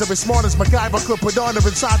advisor as smart as MacGyver could put honor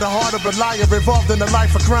inside the heart of a liar involved in a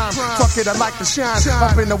life of crime. Fuck it, I like to shine.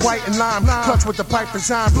 Up in the white and lime, clutch with the pipe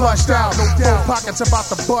design, flushed out. Both pockets about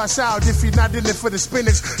to bust out. If you're not in it for the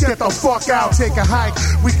spinach, get the fuck out. Take a hike.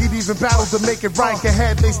 We could even battle to make it right. Get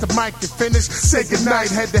head, lace the mic, get finished. Say goodnight,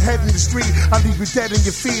 head to head in the street. I'll leave you dead in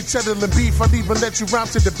your feet, settling beef. I'll even let you rhyme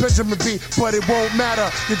to the Benjamin beat, but it won't matter.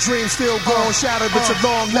 Your dream's still growing shattered. It's a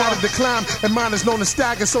long ladder to climb, and mine is known to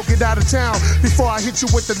stagger. So get out of town before I hit you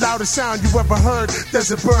with the loudest sound you ever heard.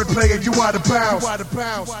 There's a bird playing, you out of bounds.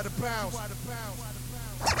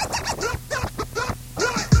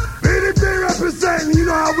 BDP representing, you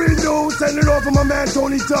know how we do. Send it off for my man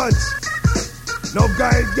Tony Touch. No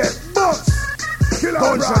guys get bust. Kill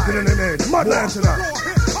out shotgun in the head. Mudland tonight.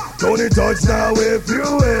 Tony Touch now, if you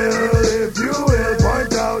will,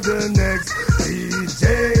 point out the next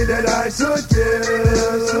DJ that I should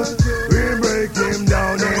kill. We break him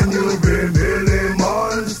down and you will build him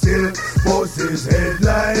on still. Post his head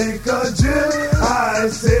like a drill. I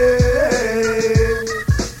say,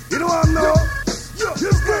 you know I'm no.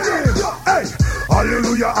 Just get him. Hey,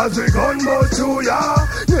 hallelujah as we gun bust through ya.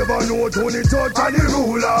 Never know Tony Touch and the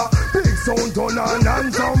ruler. Big sound turn on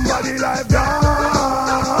and somebody like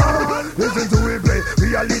that. Listen to we play.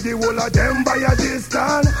 We are lead the whole of them by a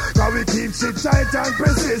distance. Cause we keep shit tight and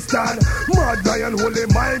persistent. Mad lion hold the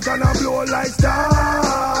mic and a blow like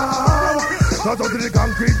stars. Not out to the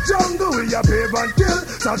concrete jungle, we a pave and kill.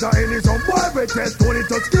 Start a any some boy, we test Tony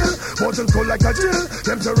Touch skill. Bottle cold like a drill,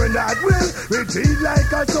 them surrender at will. Retreat like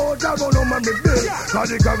a soldier, run on man with bill.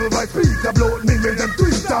 Cause the gravel by speaker, blow me, make them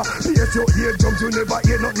twister. Pierce your ear drums, you never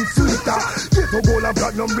hear nothing sweeter. Get to goal, I've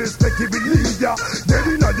got no respect, give it leader. Then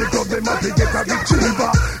in the club, they must get a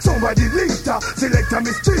retriever. Somebody leader, select a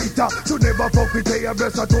mistreater. Should never fuck with a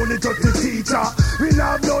verse, Tony Touch the teacher. We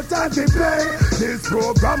have no time to play. This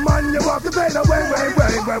program, man, you have to pay.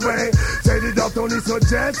 Wait. Say the doctor only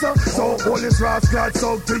suggest. So all this rascal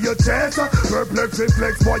soak to your chest. Perplex,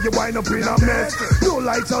 reflex, boy, you wind up in a mess. No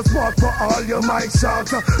lights or spark for all your mic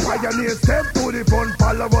shots. Pioneer step to the front,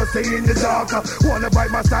 follow us, stay in the dark. Wanna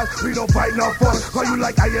bite my style, we don't fight no fuss. Cause you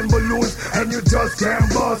like iron balloons, and you just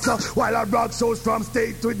can't bust. While I rock shows from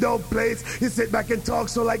state to no place. You sit back and talk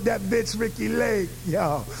so like that bitch Ricky Lake.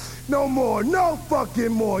 Yo, no more, no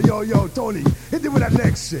fucking more. Yo, Tony, hit it with that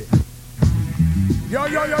next shit. Yo.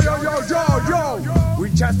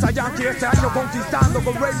 Winchester Yankee este año conquistando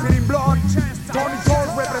con Raping in Blood. Tony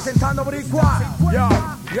Touch representando Boricua. Yo,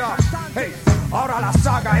 hey. Ahora la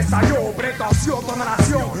saga estalló, precaución, toda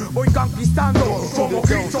nación. Voy conquistando como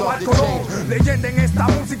Cristóbal Colón. Leyenda en esta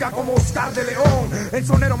música como Oscar de León. El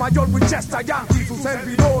sonero mayor Winchester Yankee, su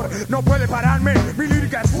servidor. No puede pararme, mi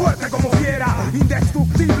lírica es fuerte como fiera.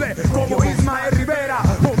 Indestructible como Ismael Rivera.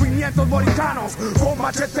 Movimientos boricanos con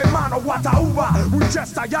machete en mano, Guatauba.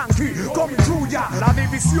 Winchester Yankee, con mi trulla. La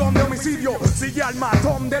división de homicidio sigue al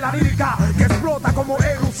matón de la lírica que explota como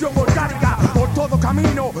erupción volcánica. Por todo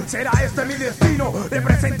camino será este mi destino.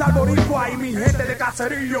 Representar Boricua y mi gente de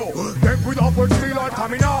caserío. Ten cuidado por estilo al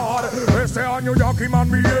caminar. Este año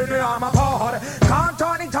Caveman viene a matar. Con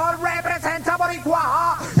Tony Touch representa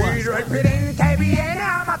Boricua y Raping que viene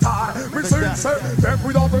a matar. Mi sense, ten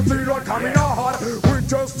cuidado por estilo al caminar.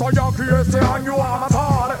 Winchester Yankee este año a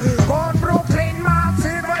matar. Con Brooklyn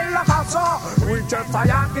Massive en la casa. Winchester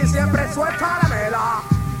Yankee siempre suelta la mela.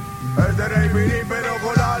 Es de Raping pero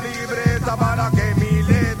con la libreta para que mi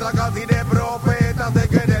letra casi de profeta se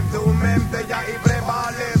quede en tu mente ya y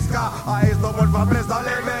prevalezca. A esto por favor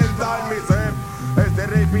préstale mental, mis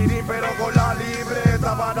rapidín pero con la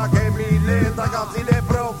libreta para que mi letra casi le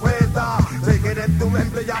profeta. Se quede en tu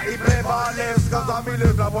mente ya y prevalezcas a mi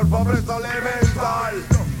letra, por favor, es elemental.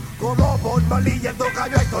 Como Bob Marley yendo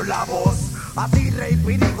callado la voz, así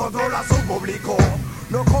rapidín controla su público.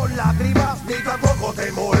 No con lágrimas ni tampoco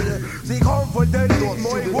temor, si con fuerte ritmo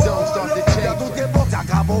y ya tu tiempo se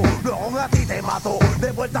acabó, luego a ti te mató.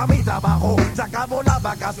 De vuelta a mi trabajo, se acabó la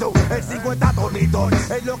vacación. El 50 tonitos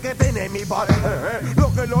es lo que tiene mi bar.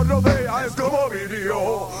 Lo que lo rodea es como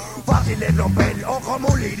vidrio, fácil de romper o como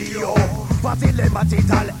un lirio, fácil de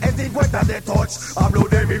machitar el 50 de touch. Hablo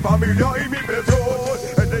de mi familia y mi presión,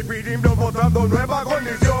 el de Pirim mostrando nueva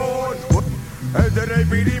condición. El de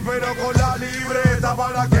rapidín pero con la libreta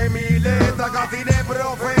para que mi letra casi de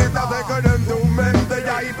profeta se quede en tu mente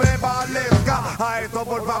ya y prevalezca. A esto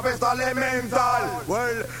por favor es elemental.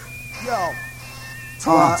 Well, yo.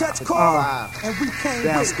 Tony Touch call, and we came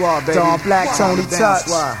Down with Squad, baby. Don Black, Tony Down Touch.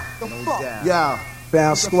 Squad. The fuck? Yo,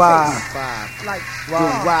 Down Squad. Like,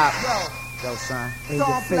 Good wop. yo, Yo, son. in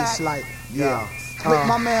your face like, Yeah. with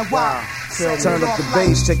my man Wop. Turn up the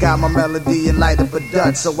bass, check out my melody and light up a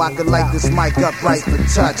Dutch so I can light this mic up right for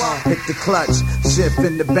touch. Hit the clutch, shift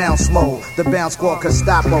in the bounce mode. The bounce squad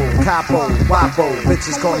Gestapo, Capo, Wapo.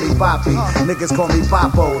 Bitches call me Poppy, niggas call me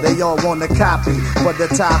Papo. They all want to copy, but the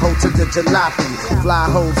Tahoe to the jalopy. Fly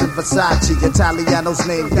hoes in Versace, Italianos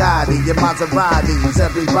named Gotti. Your Maseratis,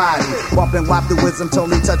 everybody. Bumpin' wop the wisdom,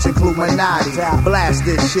 Tony Touch and Illuminati. Blast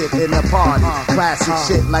this shit in the party. Classic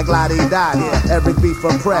shit like Lottie Dottie. Every beat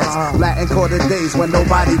for press. Latin quarter days when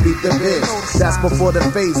nobody beat the biz. That's before the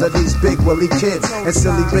phase of these big willy kids and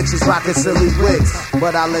silly bitches rocking silly wigs.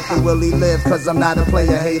 But I let the willy live cause I'm not a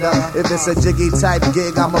player hater. If it's a jiggy type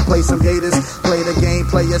gig, I'ma play some gators. Play the game,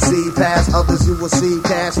 play a C pass. Others you will see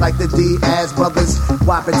cash like the Diaz brothers.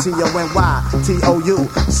 Whopping T-O-N-Y, T-O-U,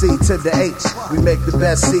 C to the H. We make the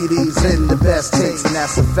best CDs in the best tapes, and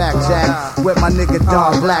that's a fact, Jack. Where my nigga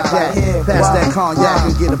Don Black at? Pass that cognac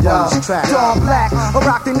and get a bonus track. Don Black, I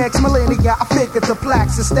rock the next millennia. I figure the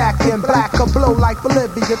plaques are stacked in black. A blow like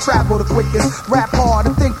Bolivia, travel the quickest. Rap hard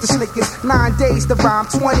and think the slickest. 9 days to rhyme,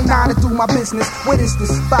 29 to do my business. What is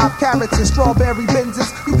this? 5 carrots and strawberry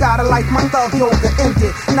benzes. You gotta like my thug yoga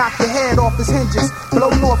ended. Knock your head off his hinges.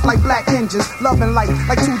 Blow north like black ninjas. Loving life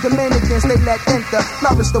like 2 Dominicans. They let enter.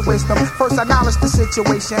 Flourish the wisdom. First I acknowledge the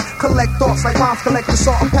situation. Collect thoughts like moms collect the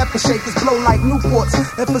salt and pepper shakers. Blow like Newports.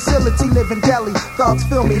 And facility live in Delhi. Thugs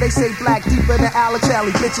feel me. They say black deeper than Alex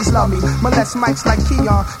Alley. Bitches love me. Molest mics like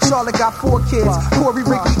Keon. Charlotte got 4 kids. Corey,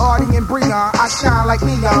 Ricky, Artie, and Breon. I shine like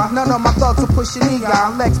neon. None of my thugs are pushing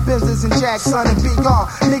neon. Lex, Benzes, and Jackson and Big on.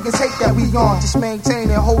 Niggas hate that we on. Just maintain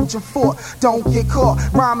and hold your fort. Don't get caught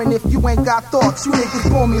rhyming if you ain't got thoughts. You niggas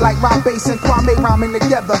bore me like Rob Bass and Kwame rhyming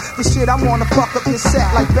together. The shit I wanna fuck up this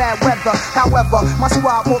set like bad weather. However, my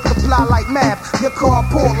squad multiply like math. Your car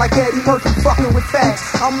pulled like Eddie Murphy fucking with fags.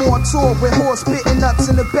 I'm on tour with horse spitting nuts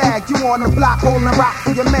in the bag. You on the block holding rock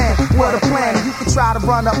for your man. What a plan. You can try to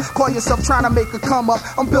run up. Call yourself trying to make a come up.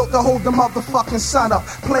 I'm built to hold the motherfucking sun up.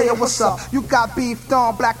 Player, what's up? You got beef,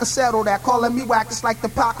 Don Black, or settle that. Calling me whack, it's like the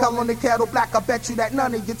pot hell on the kettle black. I bet you that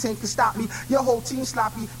none of your team can stop me. Your whole team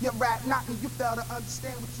sloppy. Your rap not me. You fail to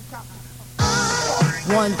understand what you copy.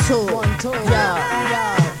 1, 2, yo,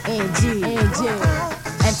 NG,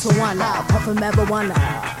 and to one up, puffin' marijuana,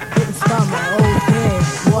 getting stomach, okay,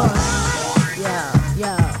 what,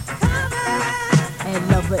 yeah, and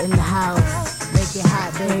lover in the house, make it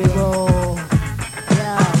hot, baby, roll,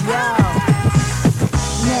 now,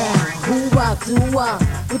 who rock,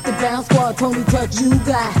 with the bounce squad, Tony Touch, you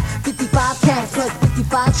got 55 cats, plus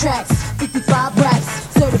 55 tracks, 55 racks,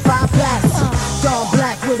 certified blacks, Don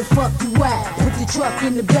Black, where the fuck you at? Put the truck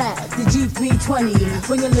in the back, the G320.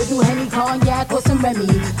 Bring a little Henny cognac or some Remy.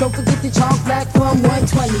 Don't forget the chalk black from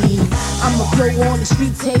 120. I'ma blow on the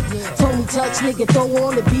street tape. Tony Touch, nigga, throw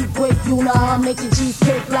on the beat quick. You know I'm making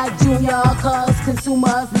cheesecake like Junior. Cause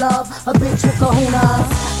consumers love a bitch with kahunas.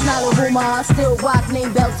 Not a rumor, still rock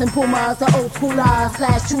name belts and pumas. The old schooler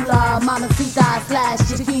slash chula, mamacita slash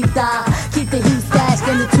chiquita. Keep the heat stashed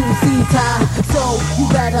in the 2-seater. So you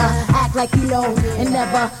better act like you know and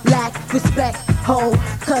never lack respect, ho.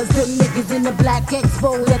 Cause the niggas in the black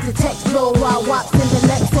expo let the text blow while Wops in the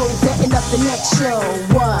next show setting up the next show.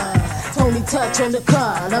 What? Tony Touch on the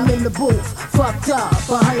cut, I'm in the booth, fucked up,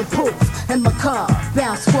 100 proof, in my car,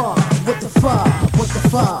 bounce squad. What the fuck? What the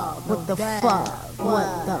fuck? What the fuck?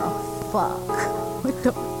 What the fuck? What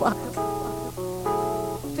the fuck?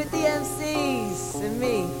 50 MCs and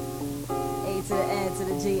me, A to the N to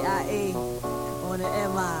the G-I-E. on the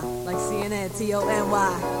MI, like CNN,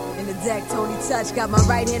 T-O-N-Y. In the deck, Tony Touch, got my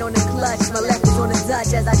right hand on the clutch, my left is on the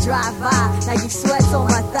Dutch as I drive by. Now you sweat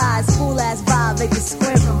on my thighs, cool ass vibe, make you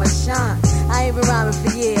squint from my shine. I ain't been rhyming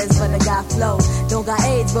for years, but I got flow. Don't got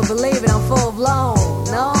AIDS, but believe it, I'm full blown.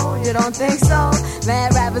 No, you don't think so?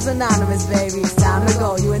 Mad Rappers Anonymous, baby, it's time to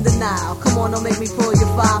go, you in denial. Come on, don't make me pull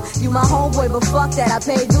your file. You my homeboy, but fuck that, I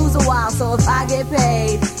paid dues a while, so if I get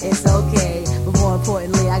paid, it's okay. But more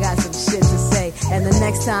importantly, I got some shit to say, and the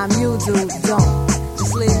next time you do, don't.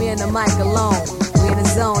 Just leave me in the mic alone. We in the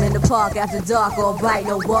zone, in the park, after dark, all bright,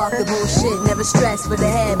 no walk, the bullshit, never stress for the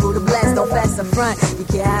head, Buddha bless, don't fess up front, you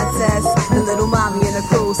can't test. The little mommy in the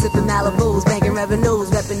crew, sipping Malibus, banking revenues,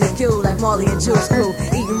 repping the queue like Marley and Juice crew,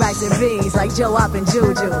 eating rice and beans like Joe Op and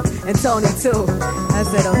Juju, and Tony too. I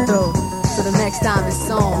said I'm through, so the next time it's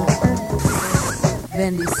on.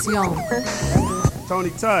 Bendición. Tony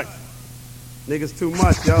Touch, niggas too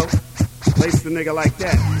much, yo. Lace the nigga like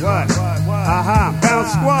that. What?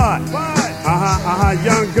 Bounce Squad.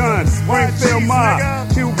 Young Guns. Springfield Mob.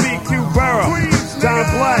 QB, Q Burrow. Don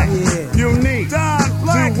Black. Unique.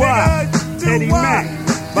 Do what? Eddie Mack.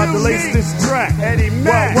 About to lace this track. Eddie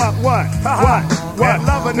Mack. What?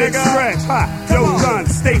 Love a nigga. Stretch. Yo,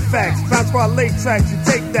 Guns. Stay facts. Bounce Squad late tracks. You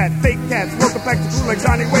take that. Fake cats. Welcome back to crew like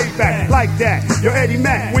Johnny way back. Like that. Yo, Eddie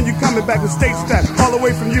Mack. When you coming back with stage steps. All the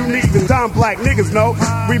way from Unique to Don Black. Niggas know.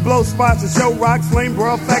 We blow spots and show rocks. Flame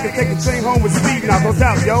brawl. Faggot. Take a chain home with speed. Now, no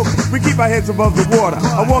doubt, yo. We keep our heads above the water.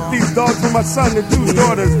 I walk these dogs with my son and two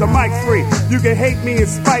daughters. The mic free. You can hate me and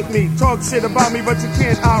spite me. Talk shit about me, but you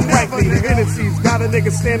can't outright me. The Hennessy's got a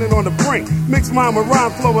nigga standing on the brink. Mix mine with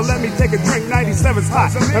rhyme flow and let me take a drink. 97's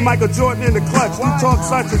hot. And Michael Jordan in the clutch. You talk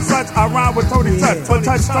such and such. I rhyme with Tony Touch. But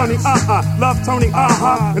touch Tony, love Tony,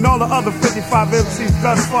 and all the other 55 MCs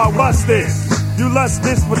thus far. What's this? You lust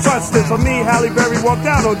this, but trust this. For me, Halle Berry walked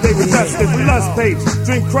out on David Justice. We lust tapes,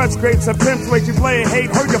 drink crutch grapes and pimps. Wait, you play hate.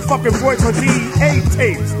 Heard your fucking voice on DEA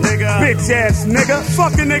tapes, nigga. Bitch ass nigga.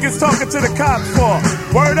 Fucking niggas talking to the cops for.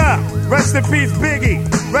 Word up. Rest in peace,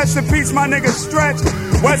 Biggie. Rest in peace, my nigga Stretch.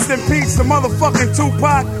 Rest in peace, the motherfucking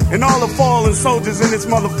Tupac and all the fallen soldiers in this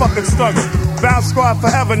motherfucking struggle. Bounce Squad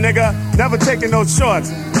forever, nigga. Never taking no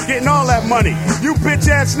shorts. Getting all that money. You bitch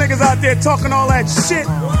ass niggas out there talking all that shit.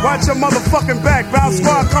 Watch your motherfucking back. Bounce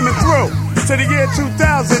Squad coming through. To the year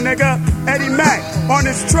 2000, nigga. Eddie Mack on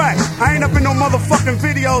this track. I ain't up in no motherfucking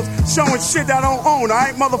videos showing shit that I don't own.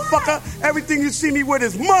 Alright, motherfucker? Everything you see me with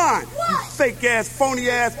is mine. You fake ass, phony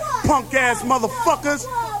ass, punk ass motherfuckers.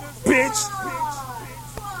 Bitch.